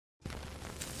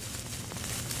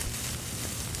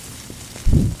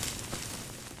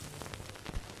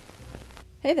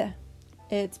Hey there,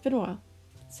 it's been a while.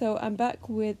 So I'm back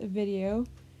with a video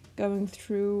going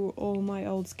through all my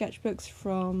old sketchbooks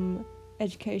from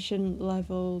education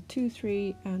level 2,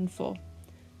 3 and 4.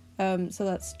 So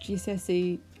that's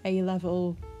GCSE,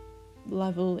 A-level,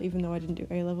 even though I didn't do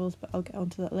A-levels, but I'll get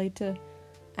onto that later,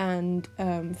 and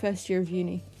first year of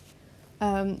uni.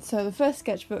 So the first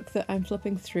sketchbook that I'm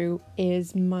flipping through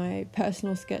is my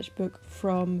personal sketchbook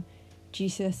from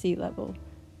GCSE level.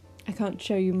 I can't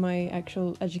show you my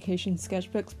actual education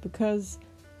sketchbooks because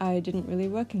I didn't really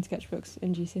work in sketchbooks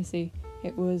in GCSE.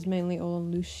 It was mainly all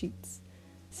on loose sheets.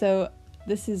 So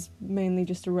this is mainly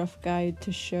just a rough guide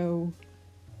to show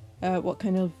what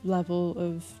kind of level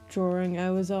of drawing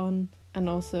I was on, and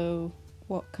also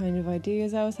what kind of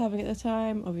ideas I was having at the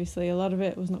time. Obviously a lot of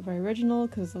it was not very original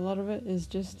because a lot of it is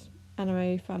just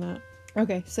anime fan art.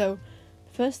 Okay, so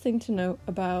the first thing to note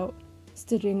about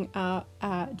studying art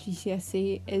at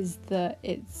GCSE is that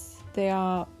they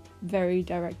are very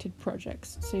directed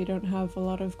projects, so you don't have a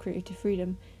lot of creative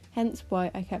freedom, hence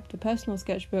why I kept a personal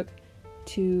sketchbook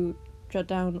to jot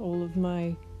down all of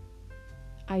my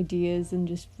ideas and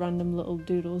just random little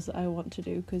doodles that I want to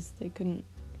do, because I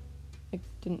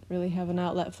didn't really have an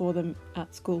outlet for them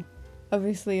at school.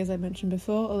 Obviously, as I mentioned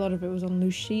before, a lot of it was on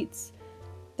loose sheets.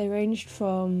 They ranged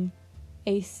from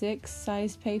A6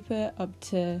 size paper up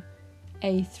to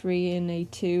A3 and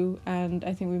A2, and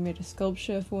I think we made a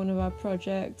sculpture for one of our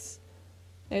projects.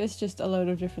 It was just a load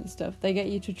of different stuff. They get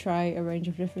you to try a range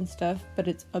of different stuff, but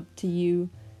it's up to you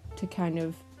to kind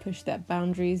of push their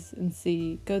boundaries and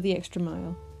go the extra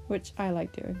mile, which I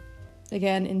like doing.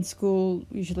 Again, in school,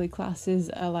 usually classes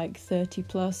are like 30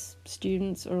 plus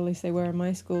students, or at least they were in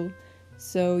my school,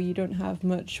 so you don't have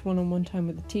much one-on-one time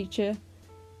with the teacher,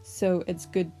 so it's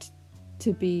good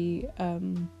to be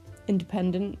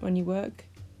independent when you work,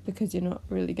 because you're not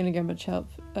really going to get much help,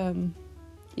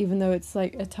 even though it's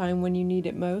like a time when you need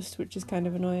it most, which is kind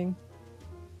of annoying.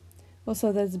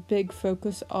 Also, there's a big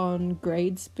focus on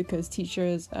grades because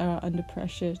teachers are under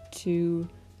pressure to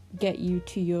get you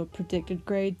to your predicted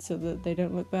grade so that they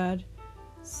don't look bad.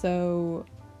 So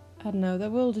I don't know, there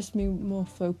will just be more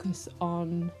focus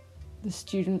on the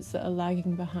students that are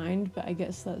lagging behind, but I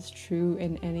guess that's true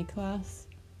in any class.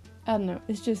 I don't know,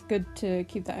 it's just good to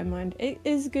keep that in mind. It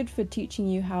is good for teaching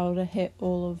you how to hit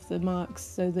all of the marks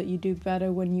so that you do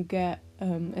better when you get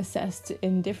assessed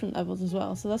in different levels as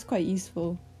well. So that's quite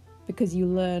useful because you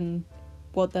learn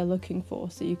what they're looking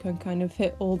for, so you can kind of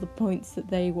hit all the points that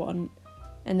they want,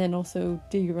 and then also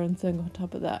do your own thing on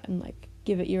top of that and like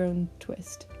give it your own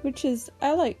twist, which is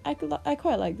I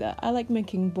quite like that. I like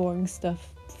making boring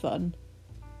stuff fun.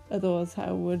 Otherwise,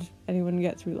 how would anyone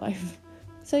get through life?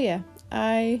 So yeah,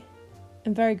 I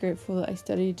am very grateful that I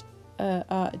studied art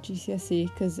at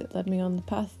GCSE because it led me on the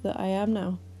path that I am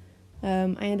now.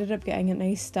 I ended up getting an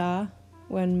A*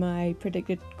 when my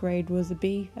predicted grade was a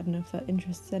B. I don't know if that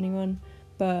interests anyone,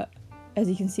 but as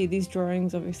you can see, these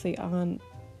drawings obviously aren't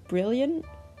brilliant,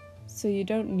 so you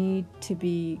don't need to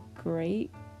be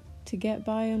great to get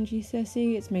by on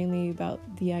GCSE. It's mainly about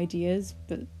the ideas,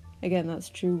 but again, that's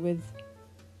true with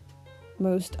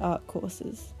most art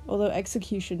courses, although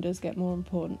execution does get more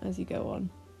important as you go on.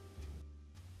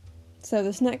 So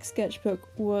this next sketchbook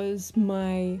was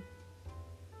my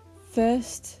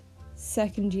first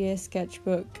second year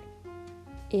sketchbook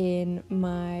in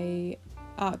my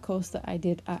art course that I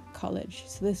did at college.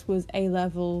 So this was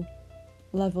A-level,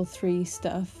 level 3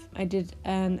 stuff. I did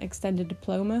an extended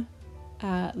diploma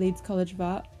at Leeds College of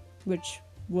Art, which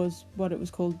was what it was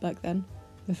called back then,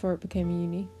 before it became a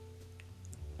uni.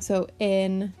 So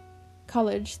in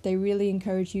college, they really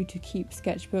encourage you to keep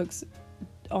sketchbooks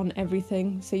on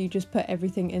everything. So you just put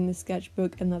everything in the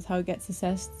sketchbook and that's how it gets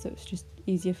assessed. So it's just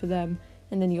easier for them.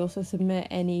 And then you also submit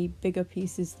any bigger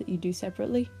pieces that you do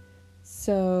separately.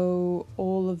 So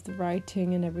all of the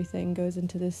writing and everything goes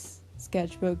into this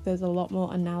sketchbook. There's a lot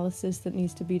more analysis that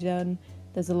needs to be done.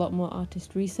 There's a lot more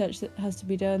artist research that has to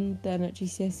be done than at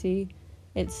GCSE.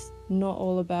 It's not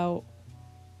all about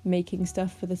making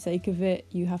stuff for the sake of it.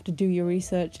 You have to do your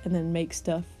research and then make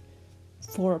stuff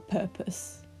for a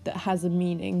purpose that has a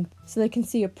meaning, so they can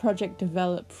see a project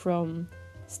develop from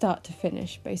start to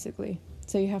finish, basically.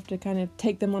 So you have to kind of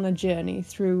take them on a journey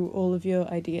through all of your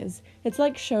ideas. It's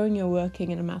like showing you're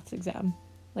working in a maths exam.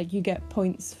 Like, you get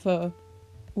points for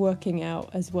working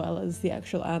out as well as the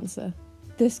actual answer.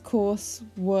 This course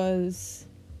was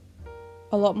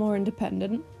a lot more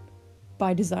independent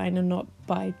by design and not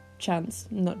by chance,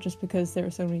 not just because there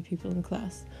are so many people in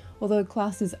class. Although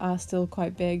classes are still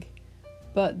quite big,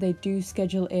 but they do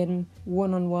schedule in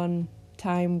one-on-one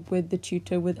time with the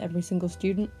tutor with every single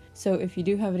student, So if you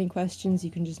do have any questions,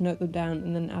 you can just note them down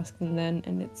and then ask them then,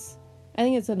 and I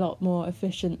think it's a lot more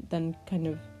efficient than kind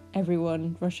of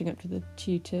everyone rushing up to the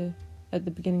tutor at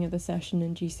the beginning of the session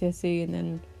in GCSE and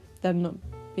then them not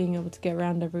being able to get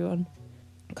around everyone.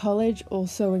 College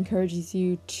also encourages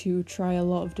you to try a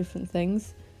lot of different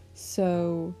things,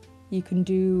 so you can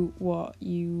do what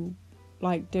you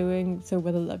like doing, so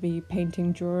whether that be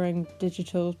painting, drawing,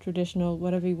 digital, traditional,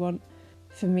 whatever you want.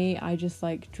 For me, I just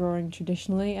like drawing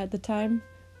traditionally at the time,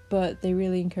 but they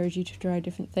really encourage you to try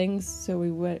different things. So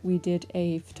we did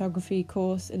a photography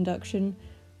course induction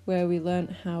where we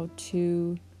learned how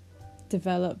to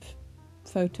develop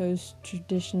photos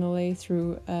traditionally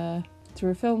through a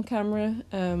film camera.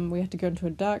 We had to go into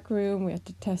a dark room, we had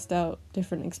to test out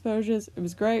different exposures. It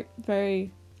was great,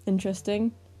 very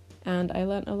interesting, and I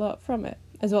learnt a lot from it.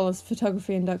 As well as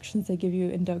photography inductions, they give you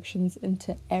inductions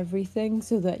into everything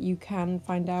so that you can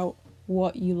find out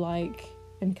what you like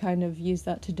and kind of use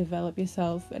that to develop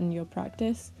yourself and your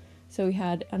practice. So we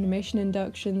had animation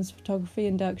inductions, photography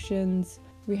inductions,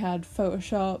 we had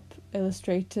Photoshop,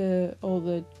 Illustrator, all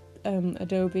the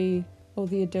Adobe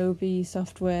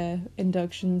software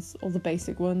inductions, all the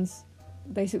basic ones.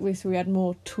 Basically, so we had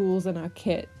more tools in our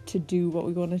kit to do what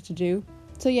we wanted to do.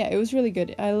 So yeah, it was really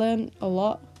good. I learned a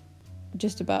lot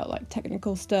just about like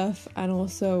technical stuff and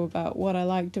also about what I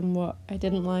liked and what I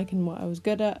didn't like and what I was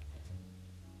good at.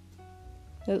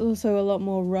 There's also a lot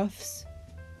more roughs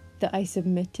that I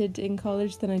submitted in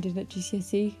college than I did at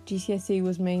GCSE. GCSE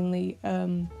was mainly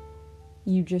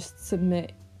you just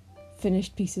submit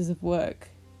finished pieces of work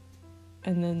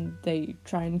and then they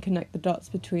try and connect the dots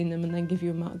between them and then give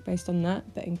you a mark based on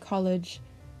that. But in college,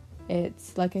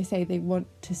 it's like I say, they want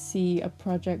to see a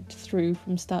project through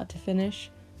from start to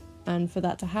finish, and for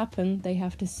that to happen they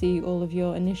have to see all of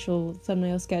your initial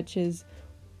thumbnail sketches.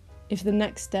 If the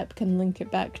next step can link it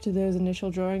back to those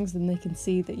initial drawings, then they can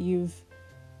see that you've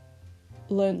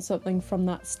learned something from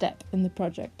that step in the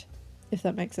project, if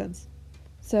that makes sense.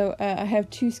 So I have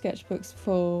 2 sketchbooks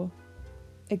for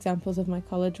examples of my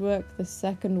college work. The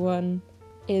second one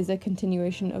is a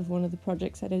continuation of one of the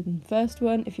projects I did in the first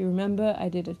one. If you remember, I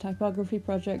did a typography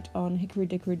project on Hickory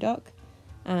Dickory Dock,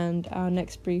 and our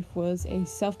next brief was a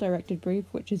self-directed brief,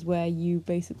 which is where you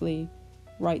basically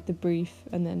write the brief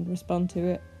and then respond to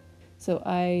it. So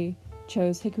I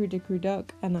chose Hickory Dickory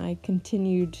Dock and I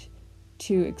continued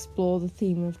to explore the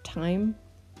theme of time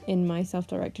in my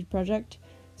self-directed project.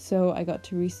 So I got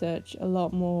to research a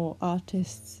lot more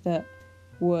artists that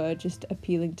were just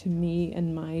appealing to me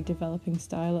and my developing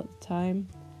style at the time.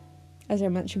 As I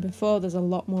mentioned before, there's a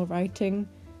lot more writing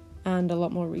and a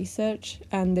lot more research,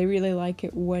 and they really like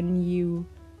it when you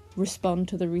respond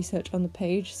to the research on the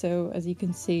page. So as you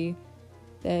can see,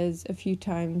 there's a few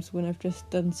times when I've just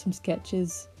done some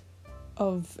sketches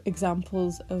of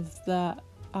examples of that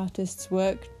artist's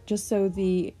work, just so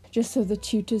the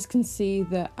tutors can see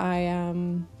that I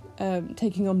am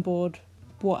taking on board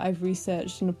what I've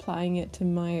researched and applying it to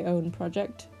my own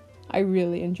project. I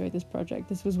really enjoyed this project.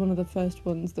 This was one of the first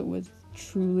ones that was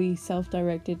truly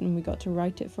self-directed and we got to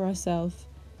write it for ourselves,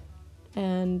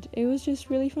 and it was just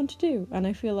really fun to do, and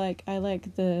I feel like I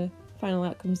like the final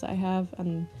outcomes that I have,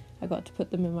 and I got to put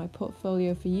them in my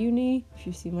portfolio for uni. If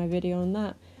you've seen my video on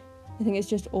that, I think it's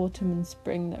just autumn and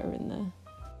spring that are in there,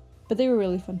 but they were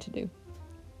really fun to do.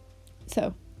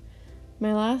 So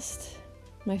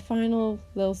my final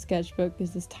little sketchbook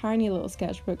is this tiny little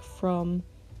sketchbook from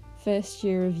first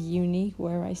year of uni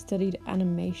where I studied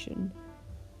animation.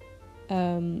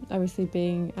 Obviously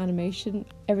being animation,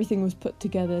 everything was put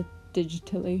together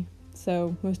digitally,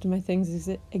 so most of my things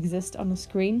exist on a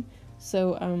screen.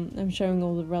 So I'm showing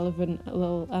all the relevant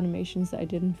little animations that I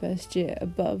did in first year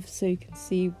above, so you can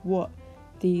see what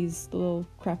these little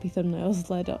crappy thumbnails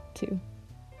led up to.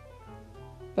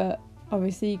 But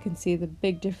obviously you can see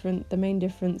the main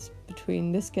difference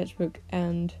between this sketchbook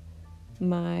and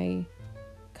my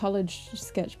college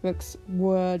sketchbooks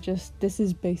were just, this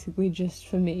is basically just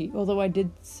for me, although I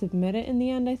did submit it in the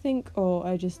end, I think, or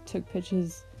I just took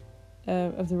pictures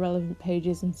of the relevant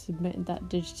pages and submitted that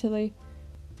digitally.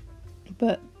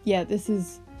 But yeah, this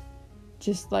is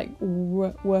just like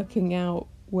working out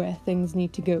where things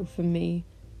need to go for me.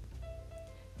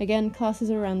 Again,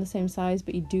 classes are around the same size,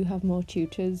 but you do have more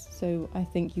tutors, so I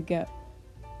think you get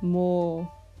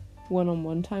more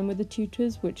one-on-one time with the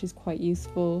tutors, which is quite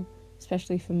useful,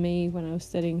 especially for me when I was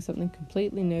studying something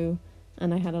completely new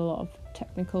and I had a lot of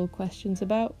technical questions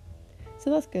about. So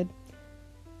that's good.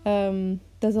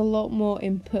 There's a lot more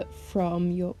input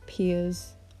from your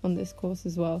peers on this course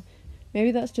as well.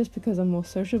 Maybe that's just because I'm more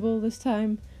sociable this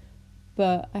time,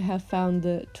 but I have found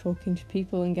that talking to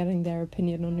people and getting their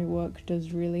opinion on your work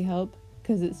does really help,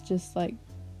 because it's just like,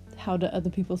 how do other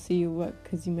people see your work,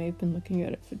 because you may have been looking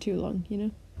at it for too long, you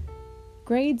know?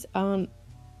 Grades aren't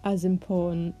as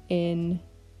important in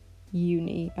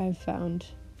uni, I've found.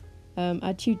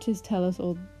 Our tutors tell us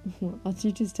all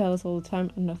the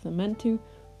time, and nothing meant to,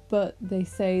 but they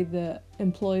say that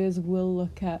employers will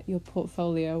look at your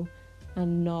portfolio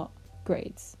and not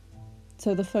grades.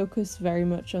 So the focus very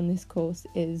much on this course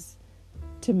is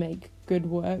to make good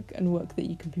work and work that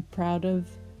you can be proud of,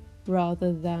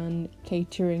 rather than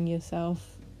catering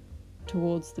yourself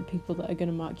towards the people that are going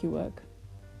to mark your work.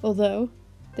 Although,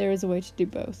 there is a way to do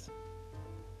both.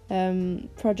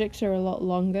 Projects are a lot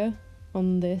longer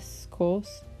on this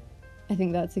course. I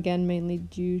think that's again mainly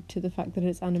due to the fact that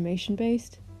it's animation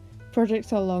based.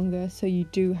 Projects are longer, so you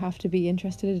do have to be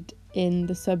interested in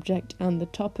the subject and the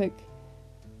topic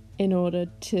in order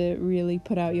to really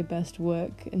put out your best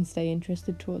work and stay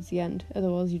interested towards the end.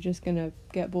 Otherwise, you're just gonna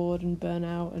get bored and burn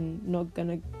out and not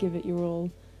gonna give it your all,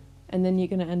 and then you're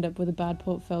gonna end up with a bad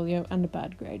portfolio and a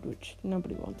bad grade, which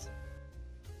nobody wants.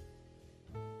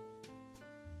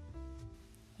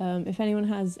 If anyone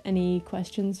has any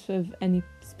questions for any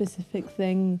specific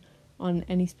thing on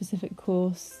any specific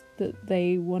course that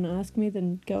they want to ask me,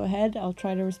 then go ahead, I'll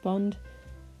try to respond.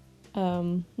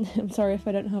 I'm sorry if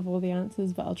I don't have all the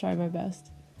answers, but I'll try my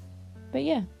best. But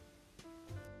yeah.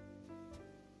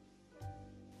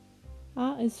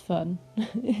 Art is fun,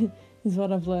 is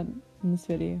what I've learned in this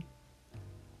video.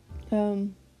 So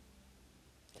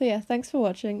yeah, thanks for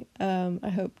watching. I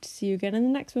hope to see you again in the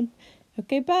next one.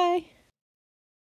 Okay, bye!